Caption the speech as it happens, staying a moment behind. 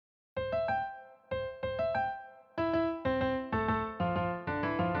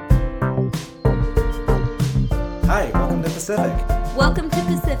Hi, welcome to Pacific. Welcome to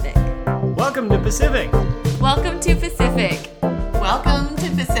Pacific. Welcome to Pacific. Welcome to Pacific. Welcome to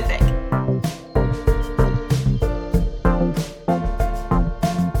Pacific.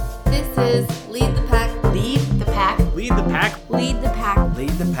 This is Lead the Pack. Lead the Pack. Lead the pack. Lead the Pack. Lead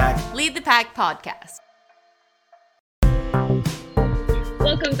the Pack. Lead the Pack podcast.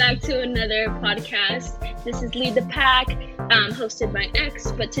 Welcome back to another podcast. This is Lead the Pack, hosted by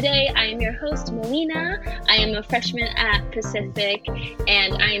X, but today I am your host, Melina. I am a freshman at Pacific,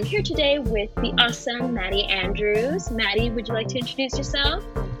 and I am here today with the awesome Madi Andrews. Madi, would you like to introduce yourself?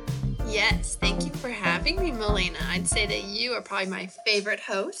 Yes, thank you for having me, Melina. I'd say that you are probably my favorite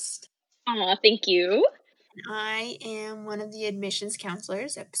host. Aw, thank you. I am one of the admissions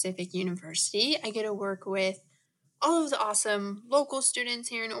counselors at Pacific University. I get to work with all of the awesome local students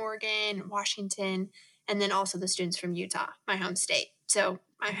here in Oregon, Washington, and then also the students from Utah, my home state. So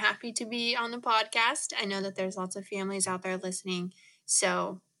I'm happy to be on the podcast. I know that there's lots of families out there listening,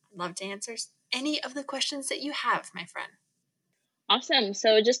 so I'd love to answer any of the questions that you have, my friend. Awesome.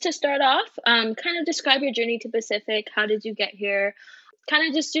 So just to start off, kind of describe your journey to Pacific. How did you get here? Kind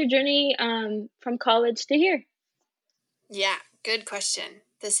of just your journey from college to here. Yeah, good question.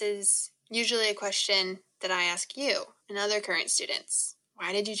 This is usually a question that I ask you and other current students.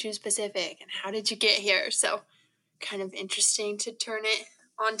 Why did you choose Pacific and how did you get here? So kind of interesting to turn it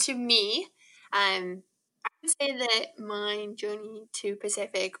onto me. I would say that my journey to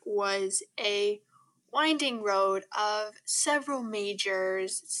Pacific was a winding road of several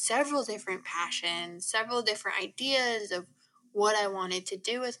majors, several different passions, several different ideas of what I wanted to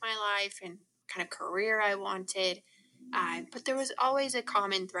do with my life and kind of career I wanted. But there was always a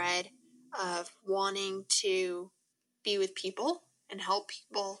common thread of wanting to be with people and help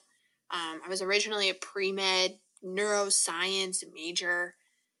people. I was originally a pre-med neuroscience major,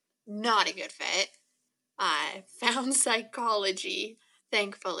 not a good fit. I found psychology,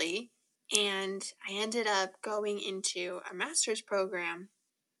 thankfully, and I ended up going into a master's program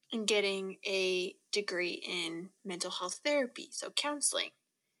and getting a degree in mental health therapy, so counseling.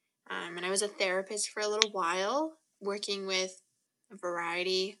 And I was a therapist for a little while, working with a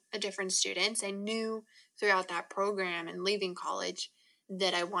variety of different students. I knew throughout that program and leaving college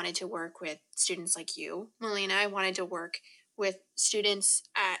that I wanted to work with students like you, Melina. I wanted to work with students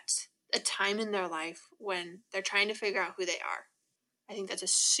at a time in their life when they're trying to figure out who they are. I think that's a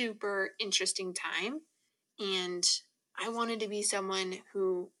super interesting time, and I wanted to be someone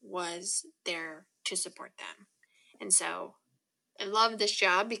who was there to support them. And so I love this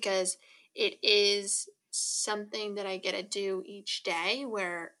job because it is something that I get to do each day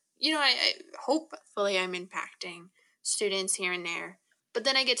where, I hopefully I'm impacting students here and there, but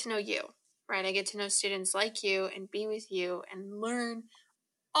then I get to know you, right? I get to know students like you and be with you and learn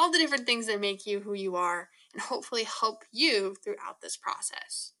all the different things that make you who you are and hopefully help you throughout this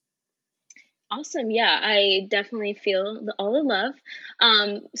process. Awesome. Yeah, I definitely feel all the love.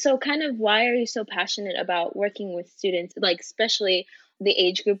 So kind of why are you so passionate about working with students, like especially the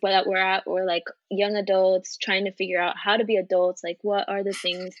age group that we're at, or like young adults trying to figure out how to be adults? Like what are the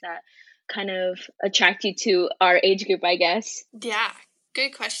things that kind of attract you to our age group, I guess? Yeah,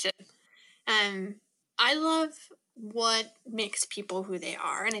 good question. I love what makes people who they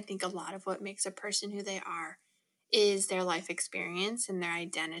are. And I think a lot of what makes a person who they are is their life experience and their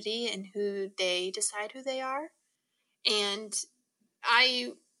identity and who they decide who they are. And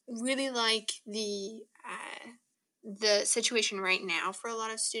I really like the situation right now for a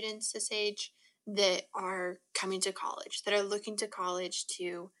lot of students this age that are coming to college, that are looking to college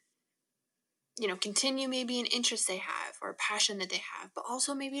to, continue maybe an interest they have or a passion that they have, but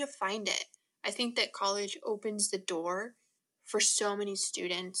also maybe to find it. I think that college opens the door for so many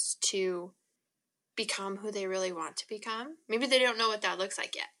students to become who they really want to become. Maybe they don't know what that looks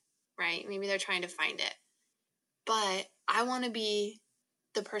like yet, right? Maybe they're trying to find it. But I want to be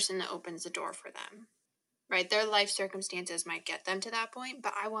the person that opens the door for them, right? Their life circumstances might get them to that point,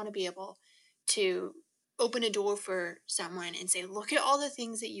 but I want to be able to open a door for someone and say, look at all the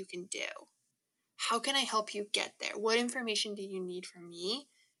things that you can do. How can I help you get there? What information do you need from me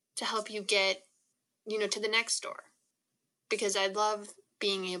to help you get, to the next door? Because I love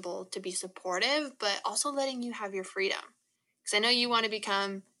being able to be supportive, but also letting you have your freedom. Because I know you want to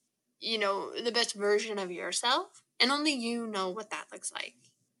become, the best version of yourself, and only you know what that looks like.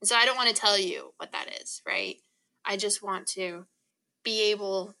 And so I don't want to tell you what that is, right? I just want to be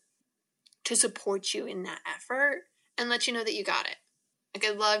able to support you in that effort and let you know that you got it. Like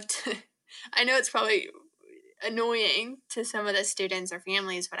I'd love to, I know it's probably annoying to some of the students or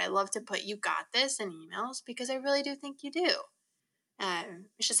families, but I love to put "you got this" in emails because I really do think you do.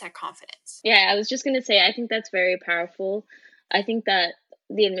 It's just that confidence. Yeah, I was just going to say, I think that's very powerful. I think that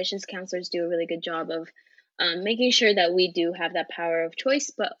the admissions counselors do a really good job of making sure that we do have that power of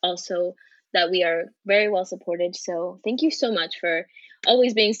choice, but also that we are very well supported. So thank you so much for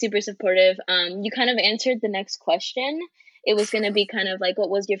always being super supportive. You kind of answered the next question. It was going to be kind of like, what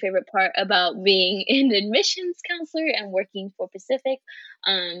was your favorite part about being an admissions counselor and working for Pacific?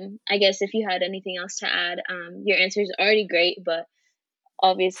 I guess if you had anything else to add, your answer is already great, but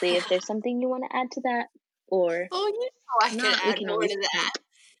obviously, if there's something you want to add to that, or Well, I can not, we add can more always to come. that.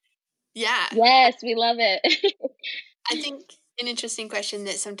 Yeah. Yes, we love it. I think an interesting question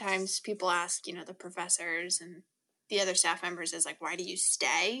that sometimes people ask, the professors and the other staff members is like, why do you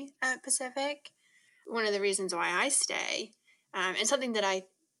stay at Pacific? One of the reasons why I stay, and something that I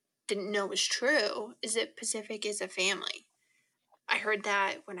didn't know was true, is that Pacific is a family. I heard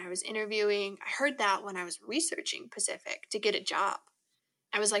that when I was interviewing. I heard that when I was researching Pacific to get a job.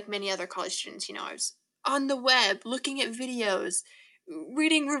 I was like many other college students, I was on the web looking at videos,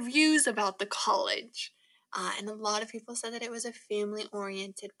 reading reviews about the college. And a lot of people said that it was a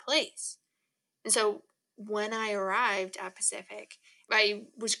family-oriented place. And so when I arrived at Pacific, I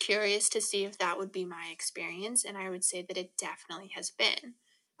was curious to see if that would be my experience, and I would say that it definitely has been.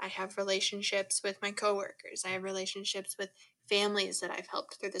 I have relationships with my coworkers. I have relationships with families that I've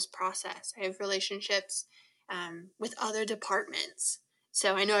helped through this process. I have relationships with other departments.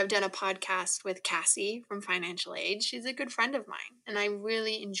 So I know I've done a podcast with Cassie from Financial Aid. She's a good friend of mine, and I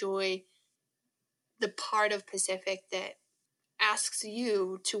really enjoy the part of Pacific that asks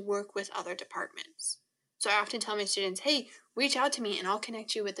you to work with other departments. So I often tell my students, hey, reach out to me and I'll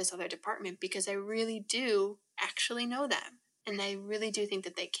connect you with this other department, because I really do actually know them and I really do think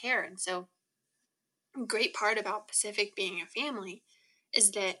that they care. And so a great part about Pacific being a family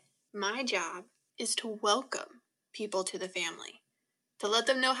is that my job is to welcome people to the family, to let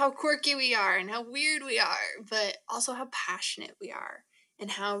them know how quirky we are and how weird we are, but also how passionate we are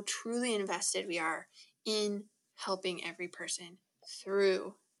and how truly invested we are in helping every person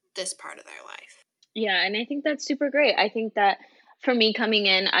through this part of their life. Yeah, and I think that's super great. I think that for me coming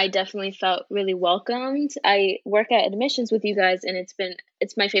in, I definitely felt really welcomed. I work at admissions with you guys, and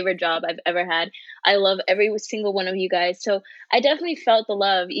it's my favorite job I've ever had. I love every single one of you guys. So I definitely felt the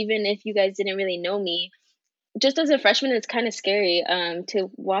love, even if you guys didn't really know me. Just as a freshman, it's kind of scary to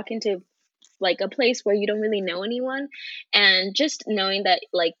walk into like a place where you don't really know anyone, and just knowing that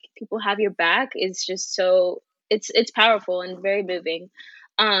like people have your back is just so it's powerful and very moving.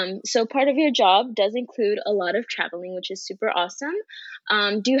 So part of your job does include a lot of traveling, which is super awesome.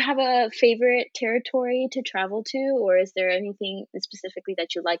 Do you have a favorite territory to travel to, or is there anything specifically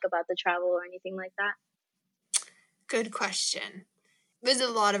that you like about the travel or anything like that? Good question. There's a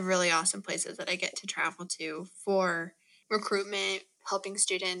lot of really awesome places that I get to travel to for recruitment, helping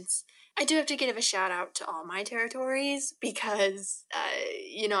students. I do have to give a shout out to all my territories because,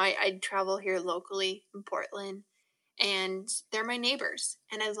 I travel here locally in Portland, and they're my neighbors.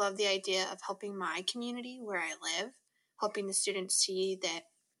 And I love the idea of helping my community where I live, helping the students see that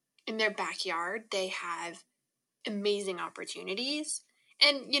in their backyard they have amazing opportunities.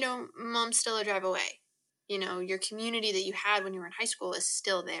 And, mom's still a drive away. Your community that you had when you were in high school is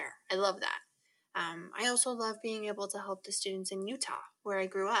still there. I love that. I also love being able to help the students in Utah, where I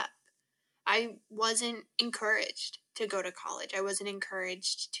grew up. I wasn't encouraged to go to college. I wasn't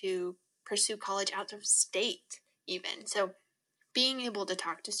encouraged to pursue college out of state, even. So being able to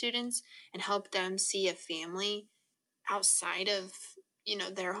talk to students and help them see a family outside of,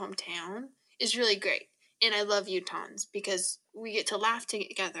 their hometown is really great. And I love Utahns because we get to laugh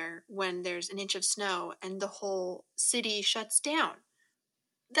together when there's an inch of snow and the whole city shuts down.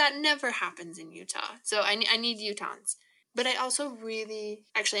 That never happens in Utah. So I need Utahns. But I also really,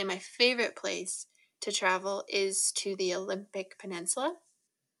 actually, my favorite place to travel is to the Olympic Peninsula.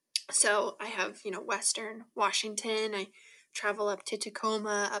 So I have, Western Washington. I travel up to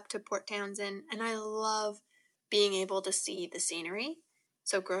Tacoma, up to Port Townsend, and I love being able to see the scenery.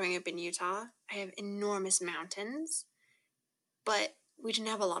 So growing up in Utah, I have enormous mountains, but we didn't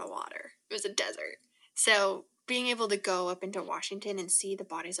have a lot of water. It was a desert. So being able to go up into Washington and see the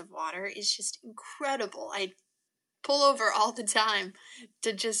bodies of water is just incredible. I pull over all the time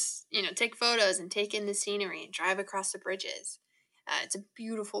to just, take photos and take in the scenery and drive across the bridges. It's a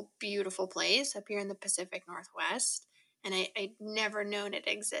beautiful, beautiful place up here in the Pacific Northwest, and I'd never known it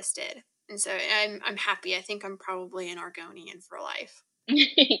existed. And so I'm happy. I think I'm probably an Oregonian for life.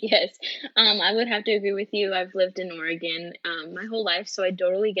 Yes, I would have to agree with you. I've lived in Oregon my whole life, so I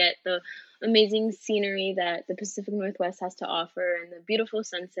totally get the amazing scenery that the Pacific Northwest has to offer, and the beautiful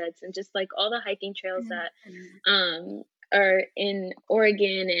sunsets, and just like all the hiking trails that are in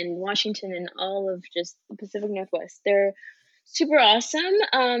Oregon and Washington and all of just the Pacific Northwest. They're super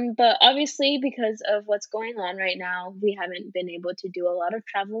awesome. But obviously, because of what's going on right now, we haven't been able to do a lot of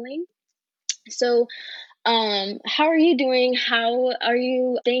traveling. So, how are you doing? How are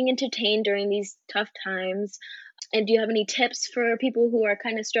you staying entertained during these tough times? And do you have any tips for people who are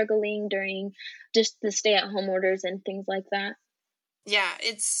kind of struggling during just the stay-at-home orders and things like that? Yeah,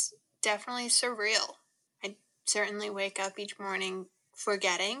 it's definitely surreal. I certainly wake up each morning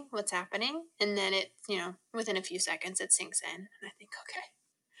forgetting what's happening, and then within a few seconds it sinks in, and I think, okay,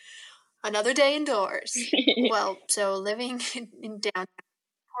 another day indoors. Well, so living in downtown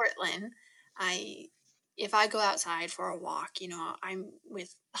Portland, if I go outside for a walk, I'm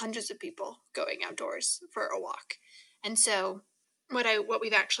with hundreds of people going outdoors for a walk. And so what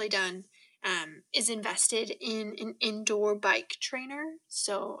we've actually done is invested in an indoor bike trainer.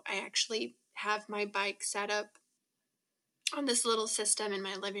 So I actually have my bike set up on this little system in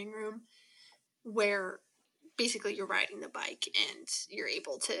my living room where basically you're riding the bike and you're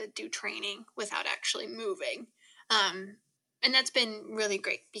able to do training without actually moving. And that's been really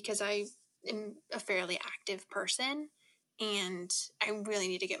great because I am a fairly active person and I really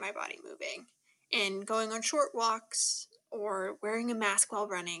need to get my body moving. And going on short walks or wearing a mask while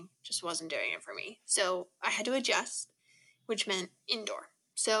running just wasn't doing it for me. So I had to adjust, which meant indoor.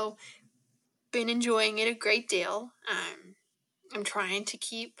 So been enjoying it a great deal. I'm trying to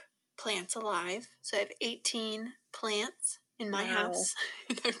keep plants alive. So I have 18 plants in my house.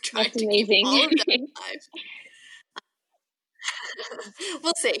 And I'm trying That's to amazing. keep all of them alive.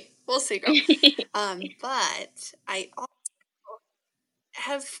 We'll see, girl. But I also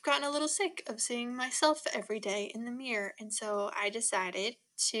have gotten a little sick of seeing myself every day in the mirror, and so I decided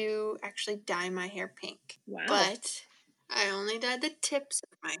to actually dye my hair pink. Wow. But I only dyed the tips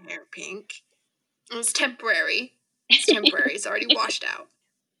of my hair pink. It was temporary. It's already washed out.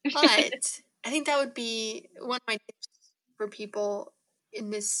 But I think that would be one of my tips for people in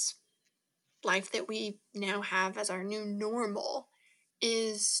this life that we now have as our new normal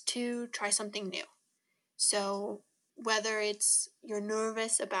is to try something new. So whether it's you're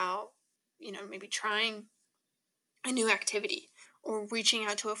nervous about, maybe trying a new activity or reaching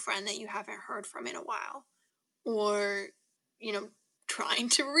out to a friend that you haven't heard from in a while, or, trying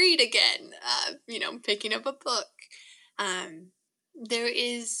to read again, picking up a book.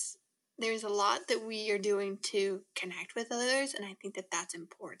 There's a lot that we are doing to connect with others, and I think that that's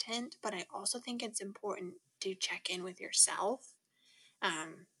important, but I also think it's important to check in with yourself.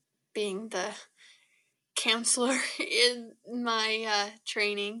 Being the counselor in my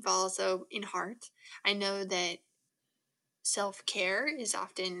training, but also in heart, I know that self-care is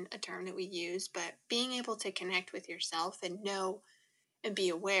often a term that we use, but being able to connect with yourself and know and be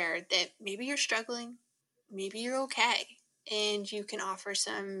aware that maybe you're struggling, maybe you're okay, and you can offer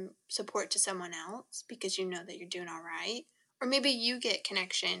some support to someone else because you know that you're doing all right, or maybe you get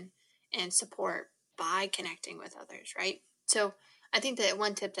connection and support by connecting with others, right? So I think that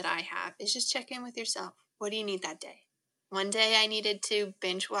one tip that I have is just check in with yourself. What do you need that day? One day I needed to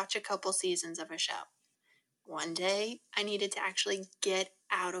binge watch a couple seasons of a show. One day I needed to actually get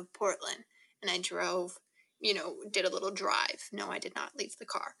out of Portland, and I drove, did a little drive. No, I did not leave the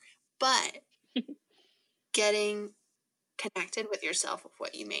car. But getting connected with yourself of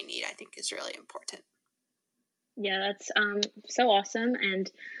what you may need, I think, is really important. Yeah, that's so awesome.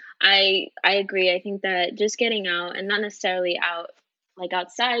 And I agree. I think that just getting out, and not necessarily out like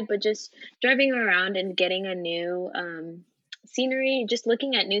outside, but just driving around and getting a new scenery, just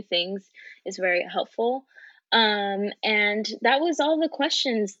looking at new things is very helpful. And that was all the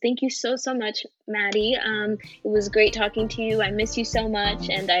questions. Thank you so much, Maddie. It was great talking to you. I miss you so much,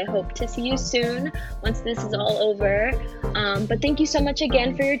 and I hope to see you soon once this is all over. But thank you so much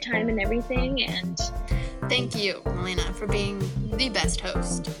again for your time and everything. And thank you, Melina, for being the best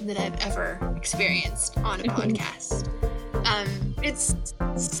host that I've ever experienced on a podcast.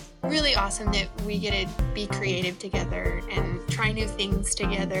 It's really awesome that we get to be creative together and try new things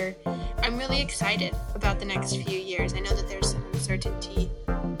together. I'm really excited about the next few years. I know that there's some uncertainty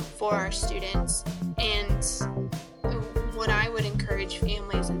for our students, and what I would encourage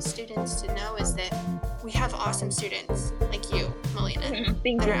families and students to know is that we have awesome students like you, Melina,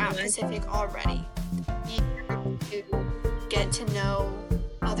 that are at Pacific already. Eager to get to know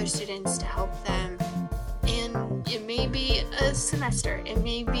other students, to help them. And it may be a semester, it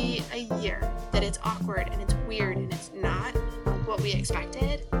may be a year that it's awkward and it's weird and it's not what we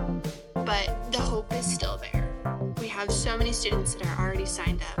expected, but the hope is still there. We have so many students that are already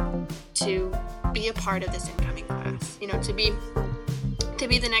signed up to be a part of this incoming class, to be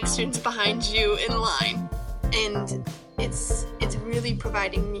the next students behind you in line. And it's really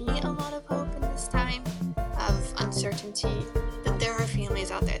providing me a lot of hope in this time of uncertainty, that there are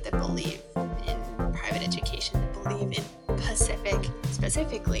families out there that believe in private education, that believe in Pacific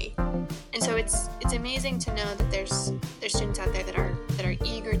specifically. And so it's amazing to know that there's students out there that are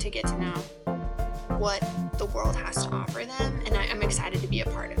eager to get to know what the world has to offer them, and I'm excited to be a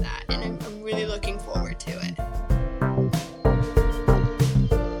part of that, and I'm really looking forward to it.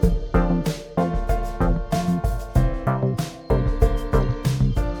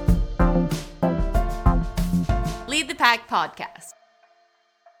 Lead the Pack podcast.